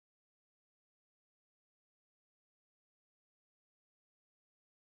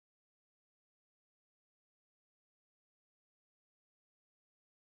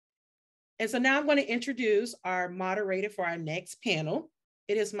And so now I'm going to introduce our moderator for our next panel.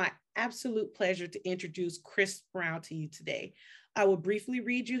 It is my absolute pleasure to introduce Chris Brown to you today. I will briefly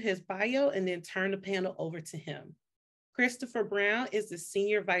read you his bio and then turn the panel over to him. Christopher Brown is the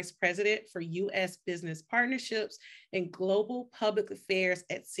Senior Vice President for U.S. Business Partnerships and Global Public Affairs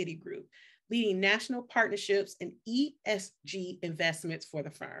at Citigroup, leading national partnerships and ESG investments for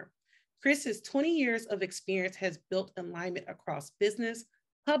the firm. Chris's 20 years of experience has built alignment across business,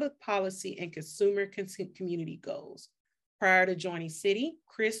 public policy, and consumer community goals. Prior to joining Citi,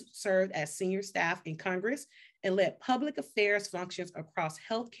 Chris served as senior staff in Congress and led public affairs functions across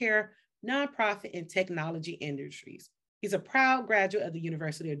healthcare, nonprofit, and technology industries. He's a proud graduate of the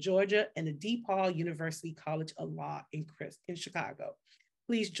University of Georgia and the DePaul University College of Law in Chicago.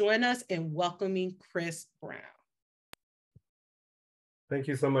 Please join us in welcoming Chris Brown. Thank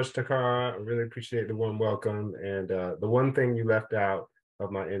you so much, Takara. I really appreciate the warm welcome. And the one thing you left out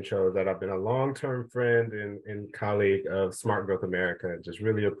of my intro is that I've been a long-term friend and colleague of Smart Growth America. Just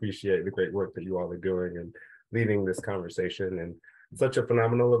really appreciate the great work that you all are doing and leading this conversation and such a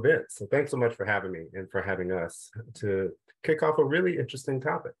phenomenal event. So thanks so much for having me and for having us to kick off a really interesting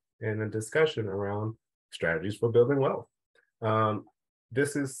topic and a discussion around strategies for building wealth.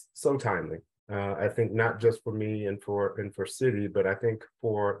 This is so timely. I think not just for me and for Citi, but I think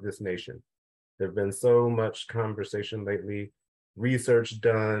for this nation. There's been so much conversation lately, research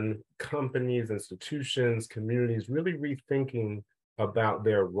done, companies, institutions, communities really rethinking about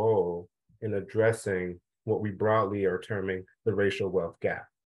their role in addressing what we broadly are terming the racial wealth gap.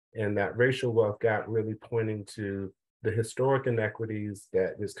 And that racial wealth gap really pointing to the historic inequities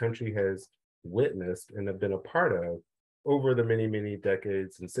that this country has witnessed and have been a part of over the many, many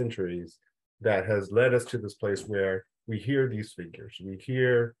decades and centuries that has led us to this place where we hear these figures. We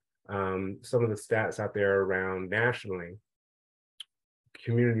hear some of the stats out there around nationally,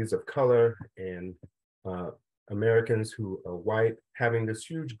 communities of color and Americans who are white having this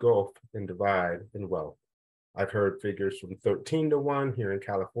huge gulf and divide in wealth. I've heard figures from 13 to 1 here in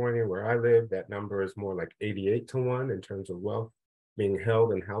California, where I live. That number is more like 88 to 1 in terms of wealth being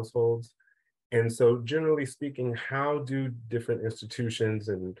held in households. And so generally speaking, how do different institutions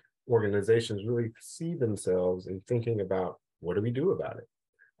and organizations really see themselves in thinking about what do we do about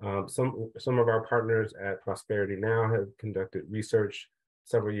it? Some of our partners at Prosperity Now have conducted research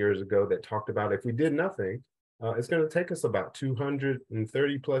several years ago that talked about if we did nothing, it's going to take us about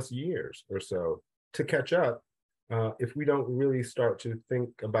 230 plus years or so to catch up if we don't really start to think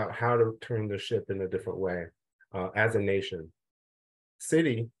about how to turn the ship in a different way as a nation.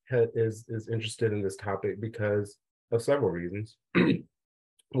 Citi is interested in this topic because of several reasons.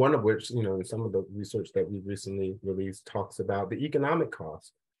 One of which, in some of the research that we've recently released talks about the economic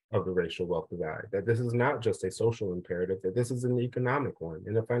cost of the racial wealth divide, that this is not just a social imperative, that this is an economic one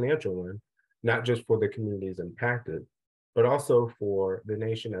and a financial one, not just for the communities impacted, but also for the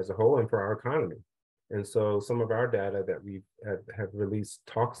nation as a whole and for our economy. And so some of our data that we have released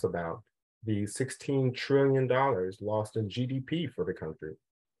talks about the $16 trillion lost in GDP for the country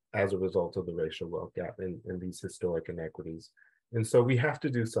as a result of the racial wealth gap and these historic inequities. And so we have to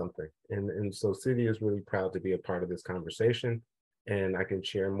do something. And so Citi is really proud to be a part of this conversation. And I can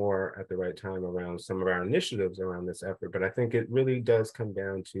share more at the right time around some of our initiatives around this effort. But I think it really does come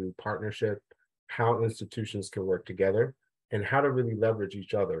down to partnership, how institutions can work together, and how to really leverage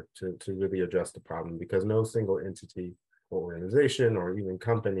each other to really address the problem, because no single entity or organization or even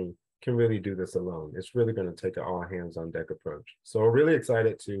company can really do this alone. It's really going to take an all hands on deck approach. So we're really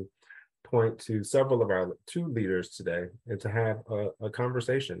excited to point to several of our two leaders today and to have a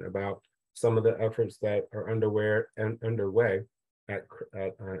conversation about some of the efforts that are underway at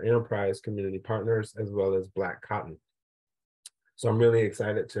Enterprise Community Partners, as well as Black Cotton. So I'm really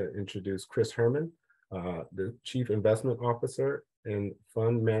excited to introduce Chris Herrman, the Chief Investment Officer and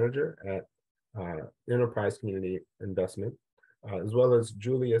Fund Manager at Enterprise Community Investment, as well as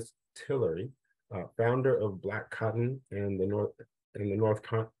Julius Tillery, founder of Black Cotton and the North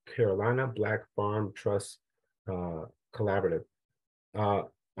Carolina Black Farm Trust Collaborative.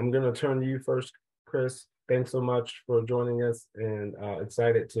 I'm going to turn to you first, Chris. Thanks so much for joining us, and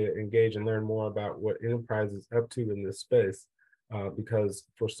excited to engage and learn more about what Enterprise is up to in this space, because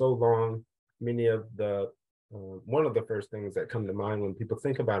for so long, many of the one of the first things that come to mind when people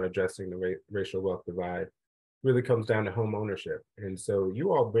think about addressing the racial wealth divide really comes down to home ownership. And so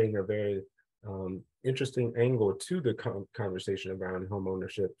you all bring a very interesting angle to the conversation around home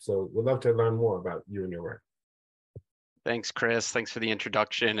ownership. So we'd love to learn more about you and your work. Thanks, Chris. Thanks for the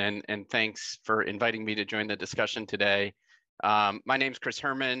introduction, and thanks for inviting me to join the discussion today. My name is Chris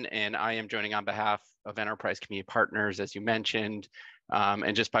Herrman, and I am joining on behalf of Enterprise Community Partners, as you mentioned.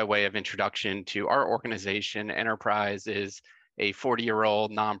 And just by way of introduction to our organization, Enterprise is a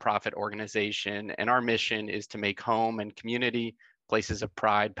 40-year-old nonprofit organization, and our mission is to make home and community places of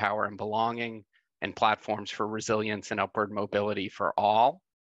pride, power, and belonging, and platforms for resilience and upward mobility for all.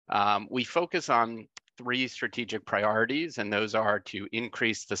 We focus on 3 strategic priorities, and those are to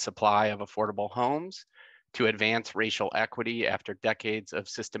increase the supply of affordable homes, to advance racial equity after decades of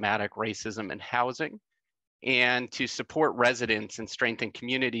systematic racism in housing, and to support residents and strengthen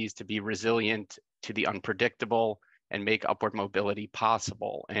communities to be resilient to the unpredictable and make upward mobility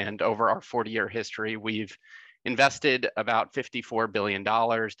possible. And over our 40-year history, we've invested about $54 billion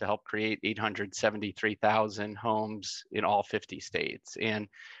to help create 873,000 homes in all 50 states. And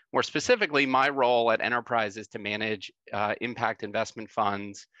more specifically, my role at Enterprise is to manage impact investment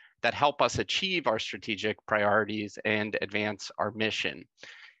funds that help us achieve our strategic priorities and advance our mission.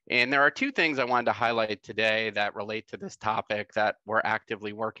 And there are 2 things I wanted to highlight today that relate to this topic that we're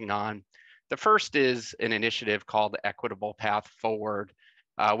actively working on. The first is an initiative called Equitable Path Forward,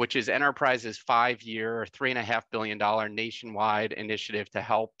 which is Enterprise's 5-year, $3.5 billion nationwide initiative to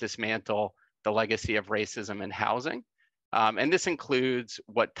help dismantle the legacy of racism in housing. And this includes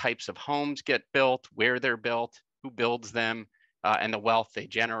what types of homes get built, where they're built, who builds them, and the wealth they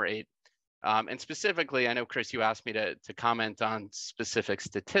generate. And specifically, I know, Chris, you asked me to comment on specific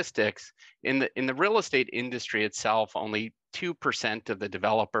statistics. In the real estate industry itself, only 2% of the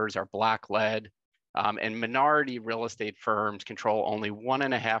developers are Black-led, and minority real estate firms control only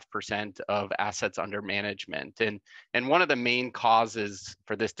 1.5% of assets under management. And one of the main causes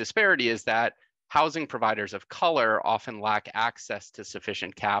for this disparity is that housing providers of color often lack access to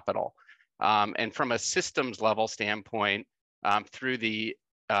sufficient capital. And from a systems level standpoint, through the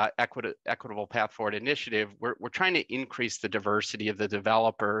Equitable Path Forward initiative, we're trying to increase the diversity of the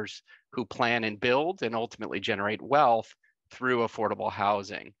developers who plan and build and ultimately generate wealth through affordable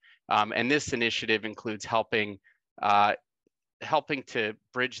housing. And this initiative includes helping to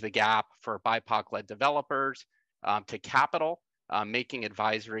bridge the gap for BIPOC-led developers to capital, making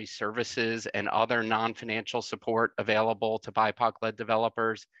advisory services and other non-financial support available to BIPOC-led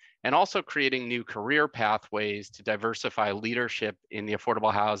developers, and also creating new career pathways to diversify leadership in the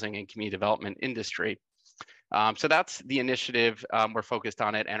affordable housing and community development industry. So that's the initiative we're focused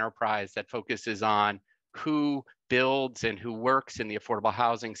on at Enterprise, that focuses on who builds and who works in the affordable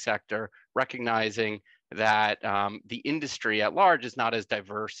housing sector, recognizing that the industry at large is not as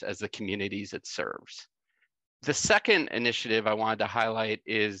diverse as the communities it serves. The second initiative I wanted to highlight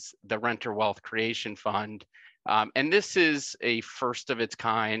is the Renter Wealth Creation Fund. And this is a first of its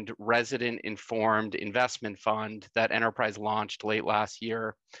kind resident-informed investment fund that Enterprise launched late last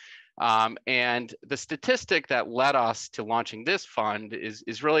year. And the statistic that led us to launching this fund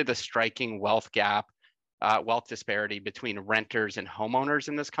is really the striking wealth gap, wealth disparity between renters and homeowners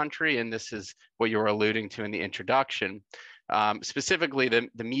in this country. And this is what you were alluding to in the introduction. Specifically,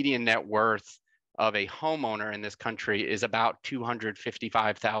 the median net worth of a homeowner in this country is about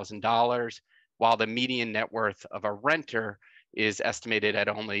 $255,000, while the median net worth of a renter is estimated at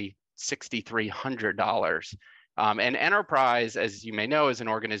only $6,300. And Enterprise, as you may know, is an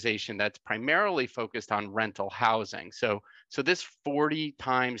organization that's primarily focused on rental housing. So this 40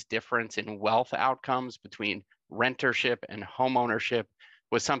 times difference in wealth outcomes between rentership and homeownership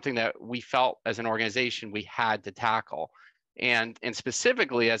was something that we felt as an organization we had to tackle. And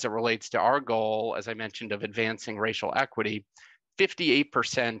specifically as it relates to our goal, as I mentioned, of advancing racial equity,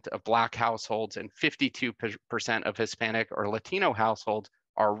 58% of Black households and 52% of Hispanic or Latino households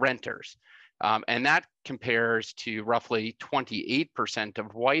are renters. And that compares to roughly 28%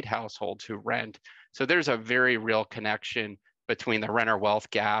 of white households who rent. So there's a very real connection between the renter wealth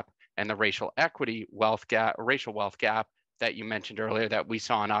gap and the racial equity wealth gap, racial wealth gap that you mentioned earlier that we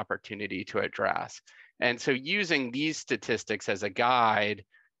saw an opportunity to address. And so using these statistics as a guide,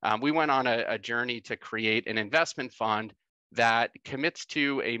 we went on a journey to create an investment fund that commits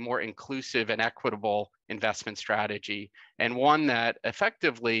to a more inclusive and equitable investment strategy, and one that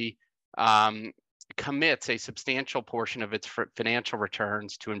effectively commits a substantial portion of its financial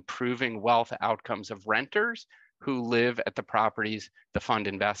returns to improving wealth outcomes of renters who live at the properties the fund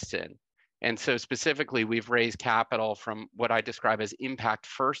invests in. And so specifically, we've raised capital from what I describe as impact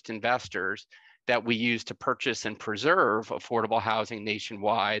first investors that we use to purchase and preserve affordable housing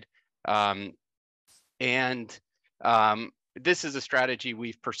nationwide. This is a strategy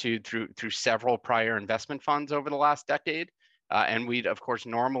we've pursued through several prior investment funds over the last decade. And we'd, of course,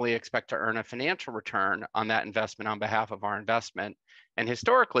 normally expect to earn a financial return on that investment on behalf of our investment. And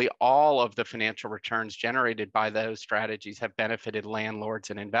historically, all of the financial returns generated by those strategies have benefited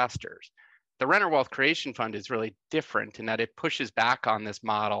landlords and investors. The Renter Wealth Creation Fund is really different in that it pushes back on this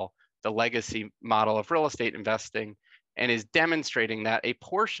model, the legacy model of real estate investing, and is demonstrating that a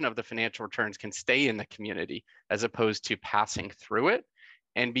portion of the financial returns can stay in the community as opposed to passing through it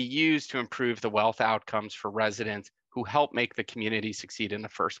and be used to improve the wealth outcomes for residents who help make the community succeed in the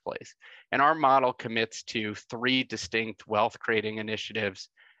first place. And our model commits to 3 distinct wealth creating initiatives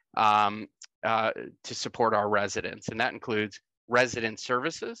to support our residents. And that includes resident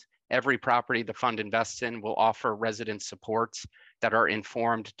services. Every property the fund invests in will offer resident supports that are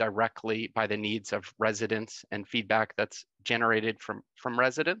informed directly by the needs of residents and feedback that's generated from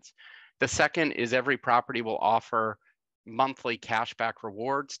residents. The second is every property will offer monthly cashback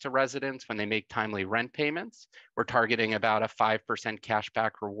rewards to residents when they make timely rent payments. We're targeting about a 5%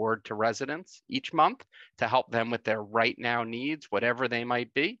 cashback reward to residents each month to help them with their right now needs, whatever they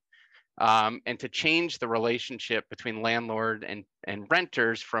might be. And to change the relationship between landlord and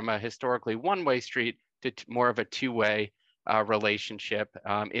renters from a historically one-way street to more of a two-way relationship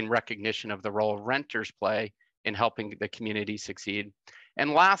in recognition of the role renters play in helping the community succeed.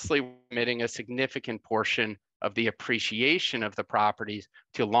 And lastly, we're committing a significant portion of the appreciation of the properties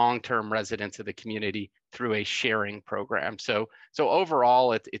to long-term residents of the community through a sharing program. So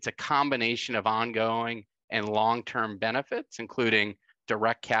overall, it's a combination of ongoing and long-term benefits, including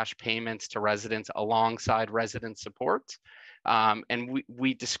direct cash payments to residents alongside resident supports. And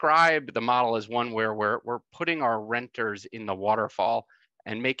we describe the model as one where we're putting our renters in the waterfall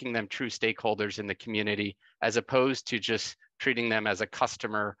and making them true stakeholders in the community, as opposed to just treating them as a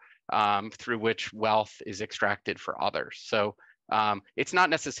customer through which wealth is extracted for others. So it's not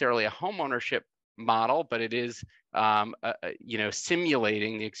necessarily a homeownership model, but it is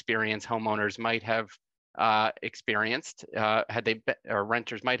simulating the experience homeowners might have experienced or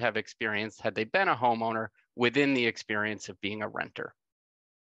renters might have experienced had they been a homeowner within the experience of being a renter.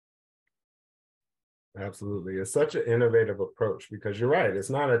 Absolutely. It's such an innovative approach because you're right. It's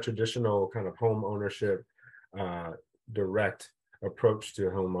not a traditional kind of home ownership direct approach to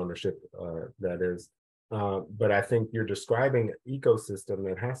home ownership, that is. But I think you're describing an ecosystem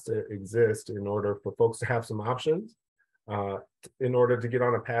that has to exist in order for folks to have some options in order to get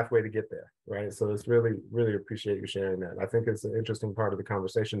on a pathway to get there, right? So it's really, really appreciate you sharing that. I think it's an interesting part of the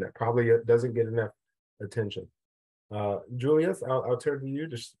conversation that probably doesn't get enough attention. Julius, I'll turn to you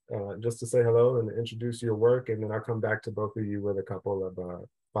just to say hello and introduce your work, and then I'll come back to both of you with a couple of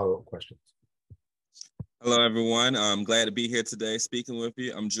follow-up questions. Hello, everyone. I'm glad to be here today speaking with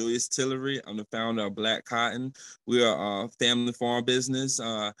you. I'm Julius Tillery. I'm the founder of Black Cotton. We are a family farm business.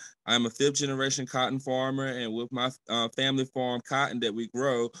 I'm a 5th-generation cotton farmer, and with my family farm cotton that we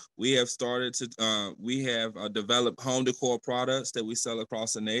grow, we have started to, developed home decor products that we sell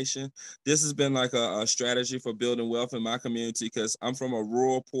across the nation. This has been like a strategy for building wealth in my community because I'm from a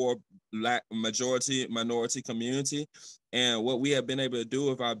rural, poor, Black minority community. And what we have been able to do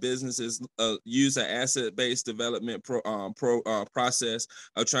with our business is use an asset-based development process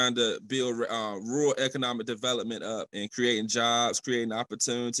of trying to build rural economic development up and creating jobs, creating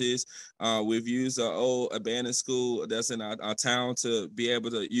opportunities. We've used an old abandoned school that's in our town to be able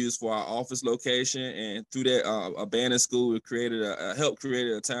to use for our office location. And through that abandoned school, we helped create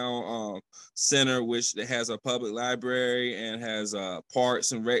a town center, which has a public library and has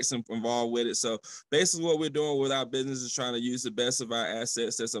parks and recs involved with it. So basically what we're doing with our business is trying to use the best of our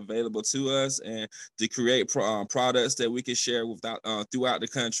assets that's available to us and to create products that we can share throughout the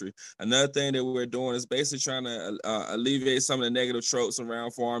country. Another thing that we're doing is basically trying to alleviate some of the negative tropes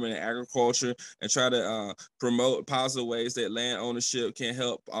around farming and agriculture and try to promote positive ways that land ownership can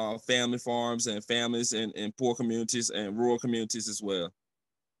help family farms and families in poor communities and rural communities as well.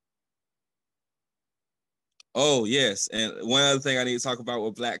 Oh, yes. And one other thing I need to talk about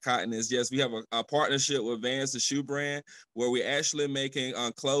with Black Cotton is, yes, we have a partnership with Vans, the shoe brand, where we're actually making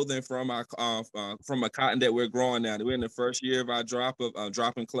clothing from a cotton that we're growing now. We're in the first year of our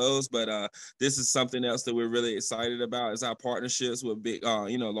dropping clothes, but this is something else that we're really excited about is our partnerships with big,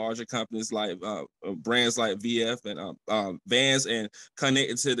 larger companies like brands like VF and Vans and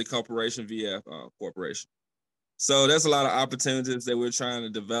connected to the corporation VF Corporation. So there's a lot of opportunities that we're trying to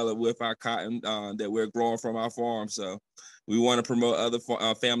develop with our cotton that we're growing from our farm. So we want to promote other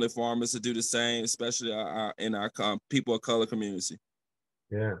family farmers to do the same, especially in our people of color community.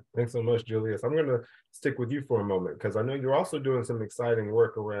 Yeah, thanks so much, Julius. I'm going to stick with you for a moment because I know you're also doing some exciting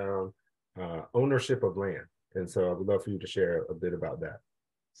work around ownership of land. And so I would love for you to share a bit about that.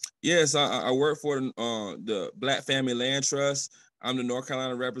 Yes, I work for the Black Family Land Trust. I'm the North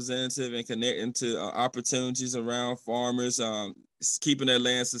Carolina representative and connecting to opportunities around farmers keeping their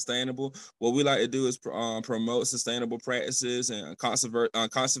land sustainable. What we like to do is promote sustainable practices and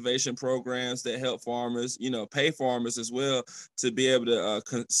conservation programs that help farmers, pay farmers as well to be able to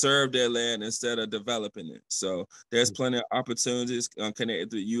conserve their land instead of developing it. So there's plenty of opportunities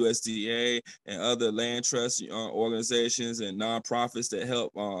connected to USDA and other land trust organizations and nonprofits that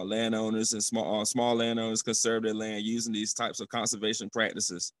help landowners and small landowners conserve their land using these types of conservation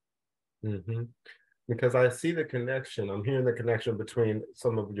practices. Mm-hmm. Because I see the connection, I'm hearing the connection between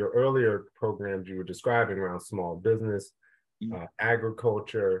some of your earlier programs you were describing around small business,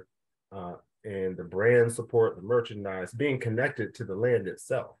 agriculture, and the brand support, the merchandise, being connected to the land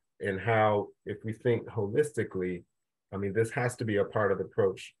itself, and how, if we think holistically, I mean, this has to be a part of the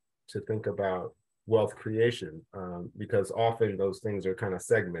approach to think about wealth creation, because often those things are kind of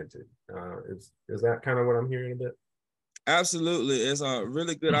segmented. Is that kind of what I'm hearing a bit? Absolutely. It's a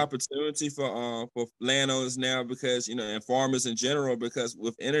really good opportunity for landowners now because, and farmers in general, because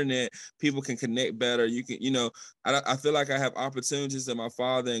with internet, people can connect better. You can, I feel like I have opportunities that my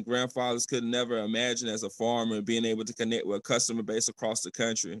father and grandfathers could never imagine as a farmer, being able to connect with a customer base across the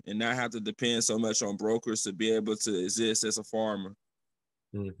country and not have to depend so much on brokers to be able to exist as a farmer.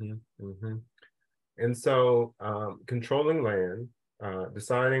 Mm-hmm, mm-hmm. And so controlling land,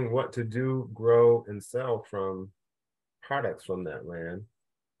 deciding what to do, grow, and sell from products from that land.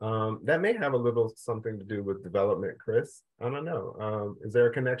 That may have a little something to do with development, Chris. I don't know. Is there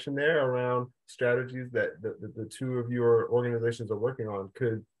a connection there around strategies that the two of your organizations are working on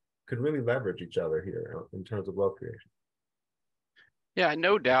could really leverage each other here in terms of wealth creation? Yeah,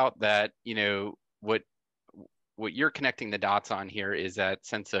 no doubt that, what you're connecting the dots on here is that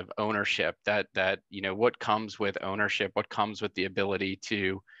sense of ownership, that what comes with ownership, what comes with the ability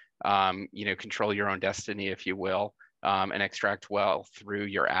to control your own destiny, if you will, and extract wealth through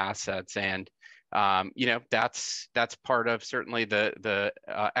your assets. And that's part of certainly the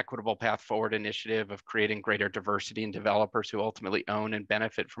equitable path forward initiative of creating greater diversity in developers who ultimately own and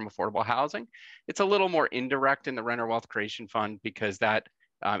benefit from affordable housing. It's a little more indirect in the Renter Wealth Creation Fund because that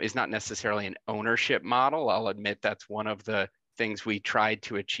is not necessarily an ownership model. I'll admit that's one of the things we tried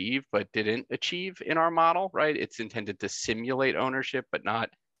to achieve but didn't achieve in our model, right? It's intended to simulate ownership but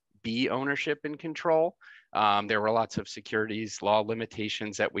not be ownership and control. There were lots of securities law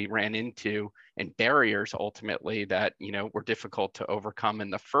limitations that we ran into and barriers ultimately that were difficult to overcome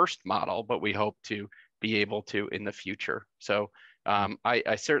in the first model, but we hope to be able to in the future. So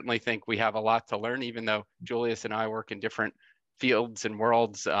I certainly think we have a lot to learn, even though Julius and I work in different fields and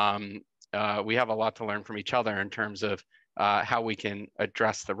worlds. We have a lot to learn from each other in terms of how we can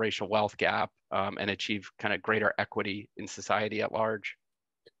address the racial wealth gap and achieve kind of greater equity in society at large.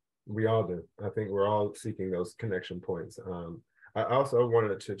 We all do. I think we're all seeking those connection points. I also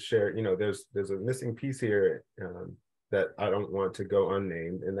wanted to share, there's a missing piece here that I don't want to go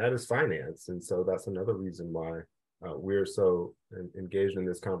unnamed, and that is finance. And so that's another reason why we're so engaged in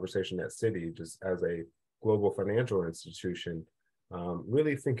this conversation at Citi, just as a global financial institution,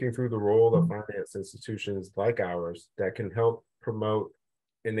 really thinking through the role of finance institutions like ours that can help promote,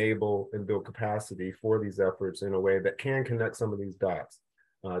 enable, and build capacity for these efforts in a way that can connect some of these dots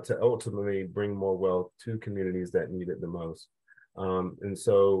to ultimately bring more wealth to communities that need it the most. And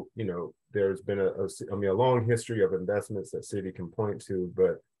so, there's been a long history of investments that Citi can point to,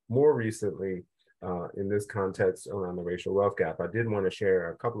 but more recently, in this context around the racial wealth gap, I did want to share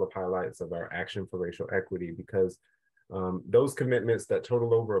a couple of highlights of our Action for Racial Equity, because those commitments that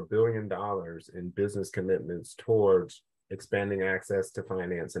total over $1 billion in business commitments towards expanding access to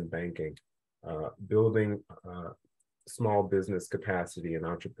finance and banking, building small business capacity and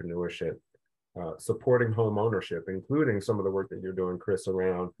entrepreneurship, supporting home ownership, including some of the work that you're doing, Chris,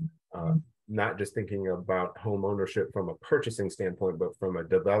 around not just thinking about home ownership from a purchasing standpoint, but from a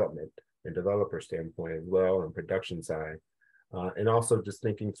development and developer standpoint as well, and production side. And also just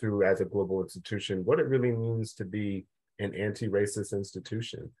thinking through, as a global institution, what it really means to be an anti-racist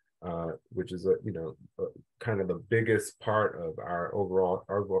institution, which is kind of the biggest part of our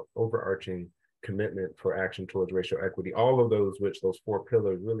overarching commitment for action towards racial equity. All of those four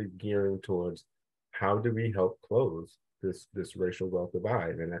pillars really gearing towards how do we help close this racial wealth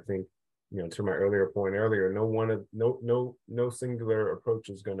divide. And I think, to my earlier point no singular approach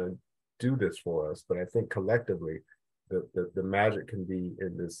is going to do this for us, but I think collectively the magic can be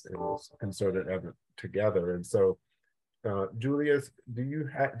in this concerted effort together. And so Julius, do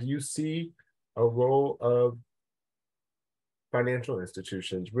you see a role of financial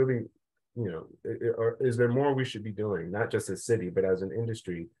institutions really, or is there more we should be doing, not just as Citi, but as an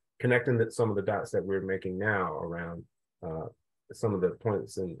industry, connecting some of the dots that we're making now around some of the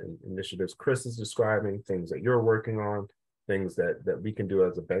points and initiatives Chris is describing, things that you're working on, things that we can do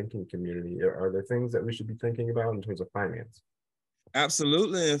as a banking community? Are there things that we should be thinking about in terms of finance?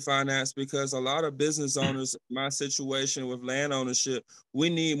 Absolutely in finance, because a lot of business owners, my situation with land ownership, we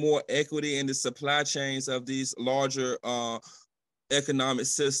need more equity in the supply chains of these larger economic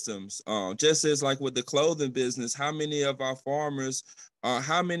systems. Just as like with the clothing business, how many of our farmers,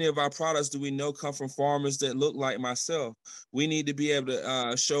 how many of our products do we know come from farmers that look like myself? We need to be able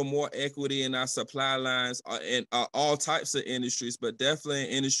to show more equity in our supply lines in all types of industries, but definitely in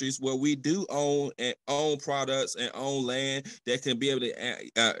industries where we do own products and own land that can be able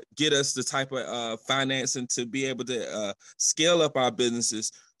to get us the type of financing to be able to scale up our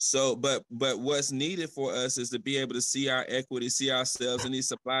businesses. So, but what's needed for us is to be able to see our equity, see ourselves in these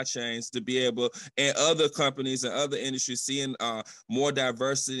supply chains, to be able, and other companies and other industries seeing more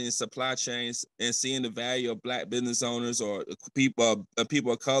diversity in supply chains and seeing the value of Black business owners or people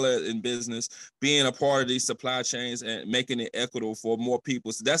of color in business being a part of these supply chains and making it equitable for more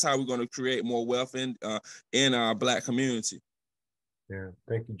people. So that's how we're going to create more wealth in our Black community. Yeah,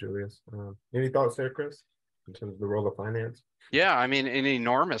 thank you, Julius. Any thoughts there, Chris, in terms of the role of finance? Yeah, I mean, an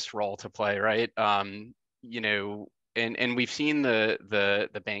enormous role to play, right? You know, and we've seen the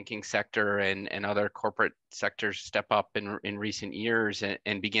banking sector and other corporate sectors step up in recent years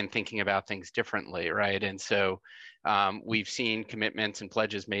and begin thinking about things differently, right? And so we've seen commitments and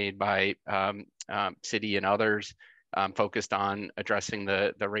pledges made by Citi and others focused on addressing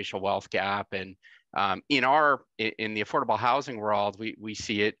the racial wealth gap. And in the affordable housing world, we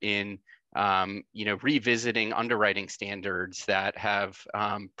see it in you know, revisiting underwriting standards that have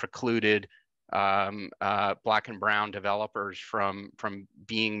precluded Black and brown developers from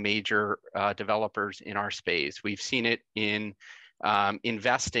being major developers in our space. We've seen it in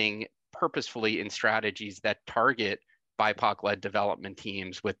investing purposefully in strategies that target BIPOC-led development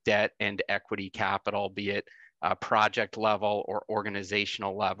teams with debt and equity capital, be it project level or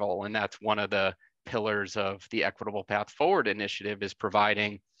organizational level. And that's one of the pillars of the Equitable Path Forward initiative, is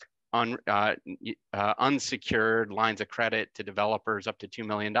providing unsecured lines of credit to developers up to $2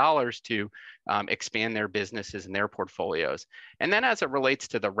 million to expand their businesses and their portfolios. And then as it relates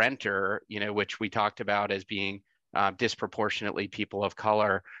to the renter, you know, which we talked about as being disproportionately people of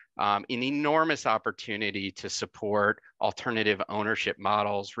color, an enormous opportunity to support alternative ownership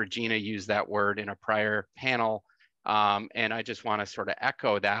models. Regina used that word in a prior panel. And I just want to sort of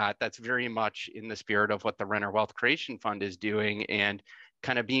echo that. That's very much in the spirit of what the Renter Wealth Creation Fund is doing, and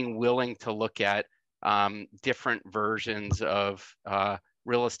kind of being willing to look at different versions of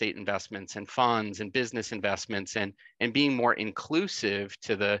real estate investments and funds and business investments, and being more inclusive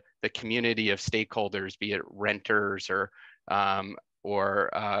to the community of stakeholders, be it renters or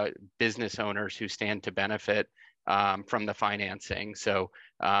business owners who stand to benefit from the financing. So,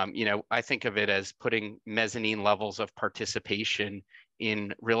 you know, I think of it as putting mezzanine levels of participation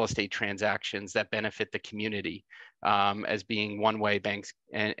in real estate transactions that benefit the community as being one way banks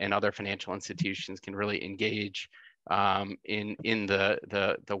and other financial institutions can really engage in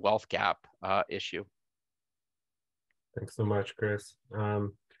the wealth gap issue. Thanks so much, Chris.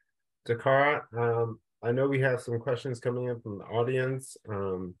 Takara, I know we have some questions coming in from the audience.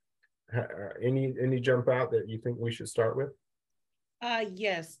 Any jump out that you think we should start with?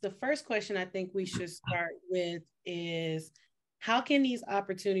 Yes, the first question I think we should start with is, how can these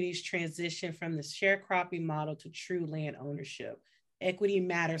opportunities transition from the sharecropping model to true land ownership? Equity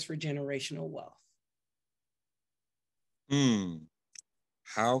matters for generational wealth.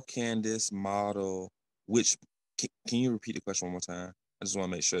 How can this model, can you repeat the question one more time? I just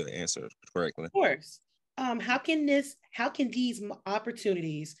want to make sure I answer it correctly. Of course. How can these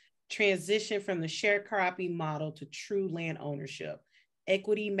opportunities transition from the sharecropping model to true land ownership?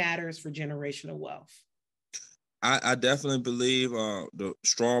 Equity matters for generational wealth. I definitely believe the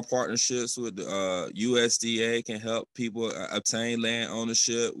strong partnerships with the USDA can help people obtain land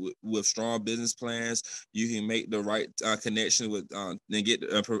ownership with strong business plans. You can make the right connection with and get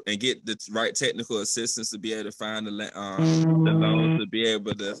the right technical assistance to be able to find the loans to be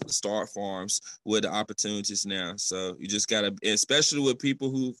able to start farms with the opportunities now. So you just gotta, especially with people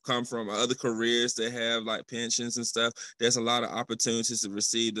who come from other careers that have like pensions and stuff, there's a lot of opportunities to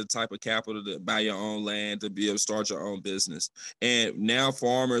receive the type of capital to buy your own land, to be able to start your own business. And now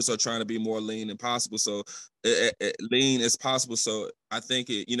farmers are trying to be more lean as possible. So So I think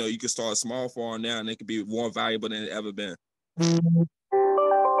you can start a small farm now and it could be more valuable than it ever been.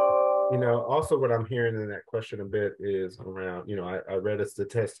 Also what I'm hearing in that question a bit is around, I read a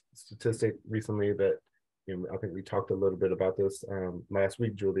statistic recently that, I think we talked a little bit about this last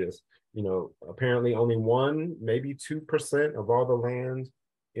week, Julius. Apparently only 1%, maybe 2% of all the land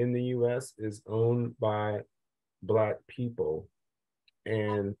in the US is owned by Black people.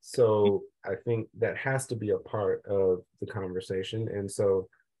 And so I think that has to be a part of the conversation. And so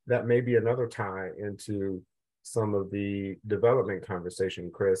that may be another tie into some of the development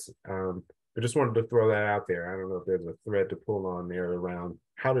conversation, Chris. I just wanted to throw that out there. I don't know if there's a thread to pull on there around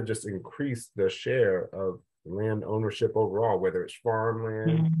how to just increase the share of land ownership overall, whether it's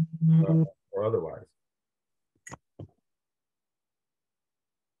farmland or otherwise.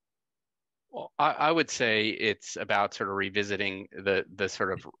 Well, I would say it's about sort of revisiting the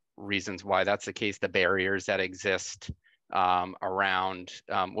sort of reasons why that's the case, the barriers that exist around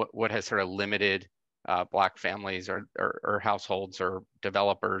what has sort of limited Black families or households or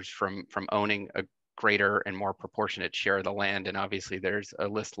developers from owning a greater and more proportionate share of the land. And obviously there's a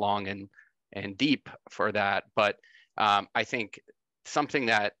list long and deep for that. But I think something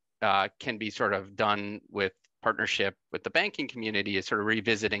that can be sort of done with partnership with the banking community is sort of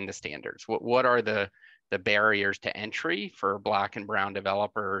revisiting the standards. What are the barriers to entry for Black and brown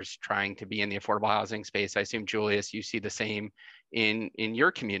developers trying to be in the affordable housing space? I assume, Julius, you see the same in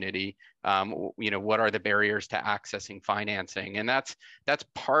your community. What are the barriers to accessing financing? And that's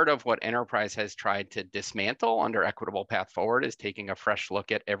part of what Enterprise has tried to dismantle under Equitable Path Forward, is taking a fresh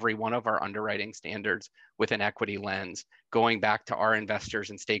look at every one of our underwriting standards with an equity lens, going back to our investors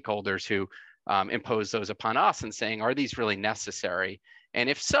and stakeholders who impose those upon us and saying, are these really necessary? And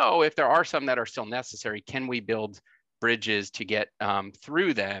if so, if there are some that are still necessary, can we build bridges to get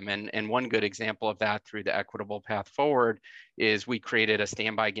through them? And one good example of that through the Equitable Path Forward is we created a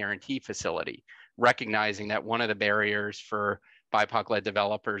standby guarantee facility, recognizing that one of the barriers for BIPOC-led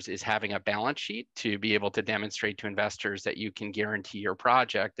developers is having a balance sheet to be able to demonstrate to investors that you can guarantee your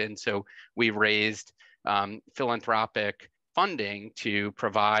project. And so we raised philanthropic funding to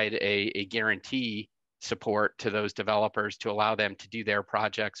provide a guarantee support to those developers to allow them to do their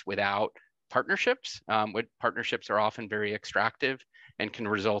projects without partnerships. Partnerships are often very extractive and can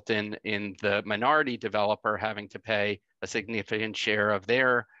result in the minority developer having to pay a significant share of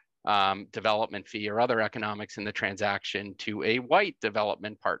their development fee or other economics in the transaction to a white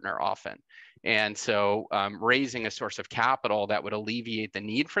development partner often. And so raising a source of capital that would alleviate the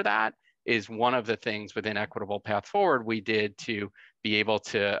need for that is one of the things within Equitable Path Forward we did to be able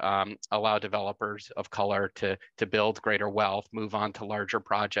to allow developers of color to build greater wealth, move on to larger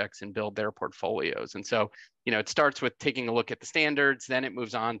projects and build their portfolios. And so, it starts with taking a look at the standards, then it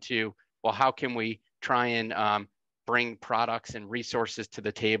moves on to, well, how can we try and bring products and resources to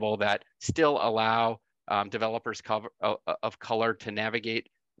the table that still allow developers of color to navigate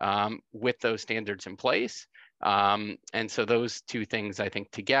with those standards in place. And so those two things, I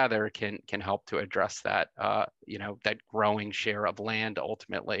think, together can help to address that, that growing share of land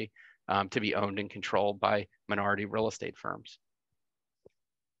ultimately to be owned and controlled by minority real estate firms.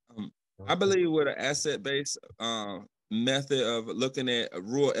 I believe with an asset-based method of looking at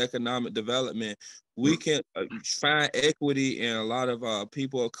rural economic development, we can find equity in a lot of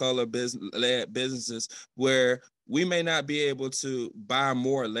people of color led businesses where we may not be able to buy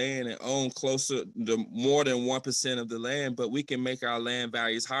more land and own closer to more than 1% of the land, but we can make our land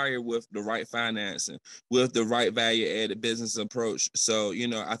values higher with the right financing, with the right value-added business approach. So,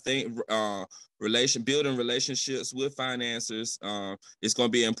 I think building relationships with financiers is going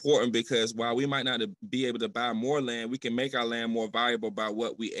to be important, because while we might not be able to buy more land, we can make our land more valuable by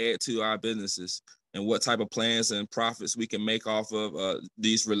what we add to our businesses and what type of plans and profits we can make off of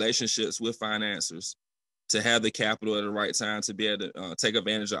these relationships with financiers to have the capital at the right time to be able to take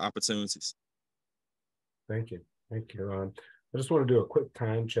advantage of opportunities. Thank you. Thank you. I just want to do a quick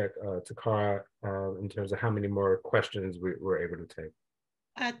time check to Cara in terms of how many more questions we were able to take.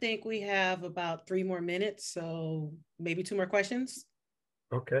 I think we have about 3 more minutes, so maybe 2 more questions.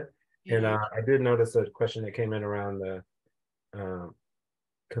 Okay. And I did notice a question that came in around the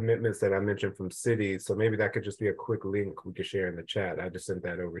commitments that I mentioned from Citi. So maybe that could just be a quick link we could share in the chat. I just sent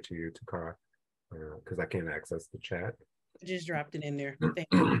that over to you, Takara, because I can't access the chat. I just dropped it in there. Thank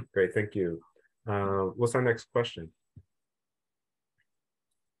you. Great, thank you. What's our next question?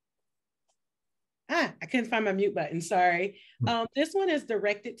 I couldn't find my mute button, sorry. This one is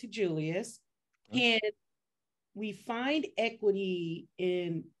directed to Julius. Can we find equity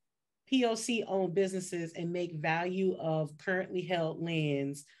in POC-owned businesses and make value of currently held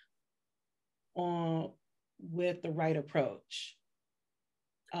lands with the right approach?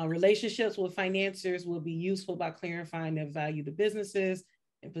 Relationships with financiers will be useful by clarifying the value of the businesses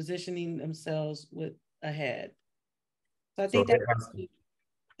and positioning themselves ahead. So I think are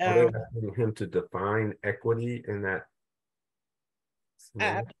they asking him to define equity in that?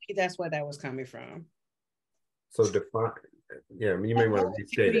 I believe that's where that was coming from. So define, Yeah, you may want to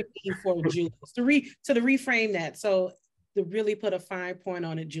restate it. For Julius, to reframe that. So to really put a fine point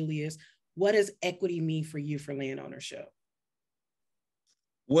on it, Julius, what does equity mean for you for land ownership?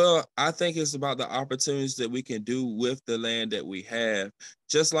 Well, I think it's about the opportunities that we can do with the land that we have.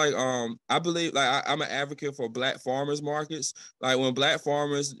 Just like I believe, like I'm an advocate for Black farmers markets. Like when Black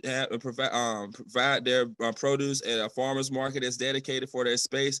farmers provide their produce at a farmers market that's dedicated for their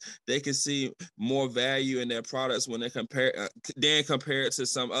space, they can see more value in their products when they compare it to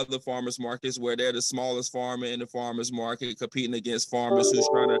some other farmers markets where they're the smallest farmer in the farmers market competing against farmers who's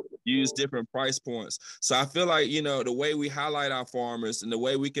trying to use different price points. So I feel like, you know, the way we highlight our farmers and the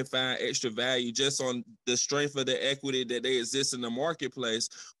way we can find extra value just on the strength of the equity that they exist in the marketplace,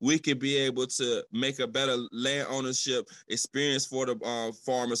 we could be able to make a better land ownership experience for the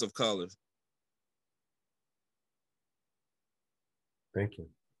farmers of color. Thank you.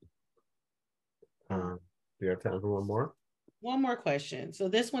 Do you have time for one more? One more question. So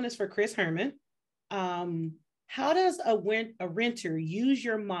this one is for Chris Herrman. How does a renter use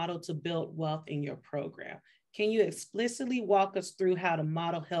your model to build wealth in your program? Can you explicitly walk us through how the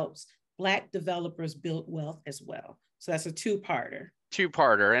model helps Black developers build wealth as well? So that's a two-parter.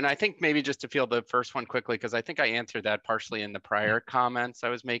 And I think maybe just to field the first one quickly, because I think I answered that partially in the prior comments I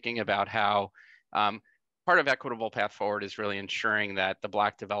was making about how part of Equitable Path Forward is really ensuring that the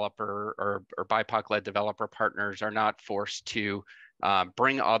Black developer or BIPOC-led developer partners are not forced to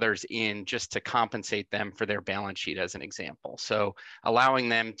bring others in just to compensate them for their balance sheet, as an example. So allowing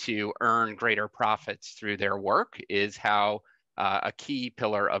them to earn greater profits through their work is how a key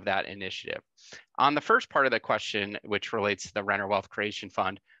pillar of that initiative. On the first part of the question, which relates to the Renter Wealth Creation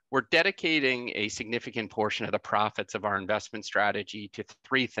Fund, we're dedicating a significant portion of the profits of our investment strategy to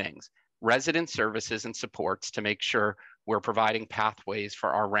three things: resident services and supports to make sure we're providing pathways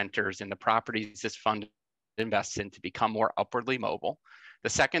for our renters in the properties this fund invests in to become more upwardly mobile. The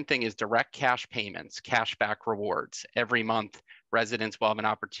second thing is direct cash payments, cashback rewards. Every month, residents will have an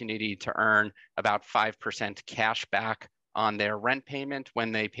opportunity to earn about 5% cash back on their rent payment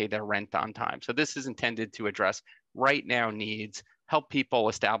when they pay their rent on time. So this is intended to address right now needs, help people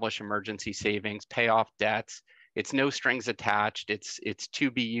establish emergency savings, pay off debts. It's no strings attached. It's to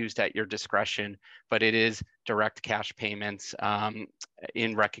be used at your discretion, but it is direct cash payments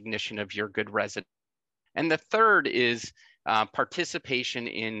in recognition of your good resident. And the third is participation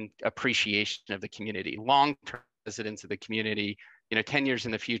in appreciation of the community. Long-term residents of the community, 10 years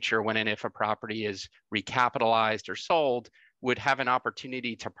in the future, when and if a property is recapitalized or sold, would have an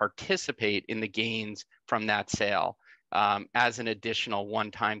opportunity to participate in the gains from that sale as an additional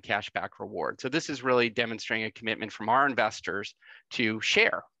one-time cashback reward. So this is really demonstrating a commitment from our investors to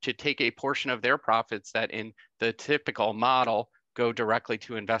share, to take a portion of their profits that in the typical model go directly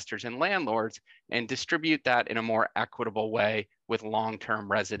to investors and landlords and distribute that in a more equitable way with long-term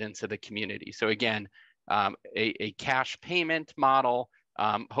residents of the community. So again, a cash payment model,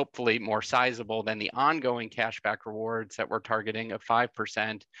 hopefully more sizable than the ongoing cashback rewards that we're targeting of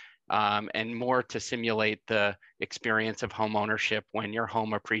 5%, and more to simulate the experience of home ownership when your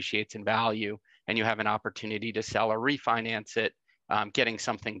home appreciates in value and you have an opportunity to sell or refinance it, getting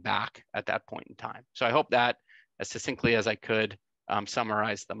something back at that point in time. So I hope that, as succinctly as I could,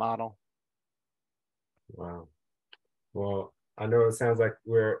 summarize the model. Wow. Well, I know it sounds like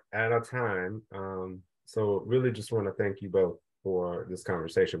we're out of time. So really just want to thank you both for this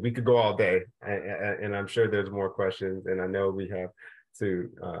conversation. We could go all day, and I'm sure there's more questions, and I know we have to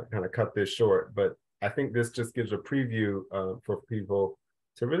kind of cut this short, but I think this just gives a preview for people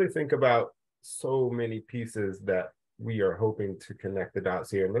to really think about so many pieces that we are hoping to connect the dots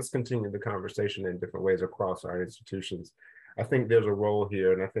here. And let's continue the conversation in different ways across our institutions. I think there's a role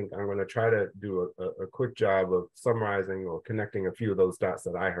here, and I think I'm going to try to do a quick job of summarizing or connecting a few of those dots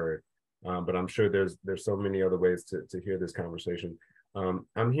that I heard. But I'm sure there's so many other ways to hear this conversation.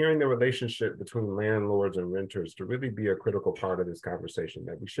 I'm hearing the relationship between landlords and renters to really be a critical part of this conversation,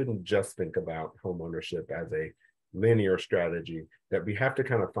 that we shouldn't just think about homeownership as a linear strategy, that we have to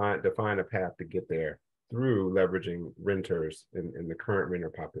kind of define a path to get there through leveraging renters in the current renter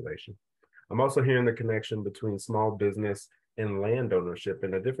population. I'm also hearing the connection between small business and land ownership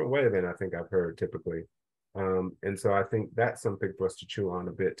in a different way than I think I've heard typically. And so I think that's something for us to chew on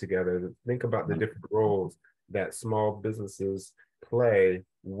a bit together, to think about the different roles that small businesses play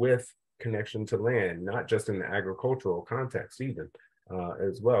with connection to land, not just in the agricultural context even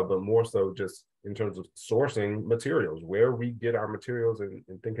as well, but more so just in terms of sourcing materials, where we get our materials, and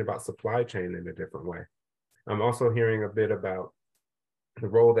thinking about supply chain in a different way. I'm also hearing a bit about the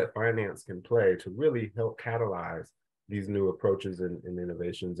role that finance can play to really help catalyze these new approaches and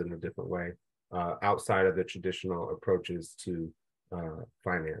innovations in a different way. outside of the traditional approaches to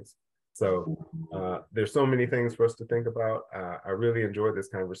finance. So there's so many things for us to think about. I really enjoyed this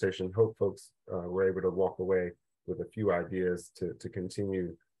conversation. Hope folks were able to walk away with a few ideas to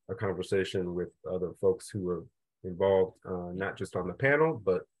continue a conversation with other folks who are involved, not just on the panel,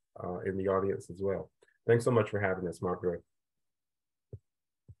 but in the audience as well. Thanks so much for having us, Margaret.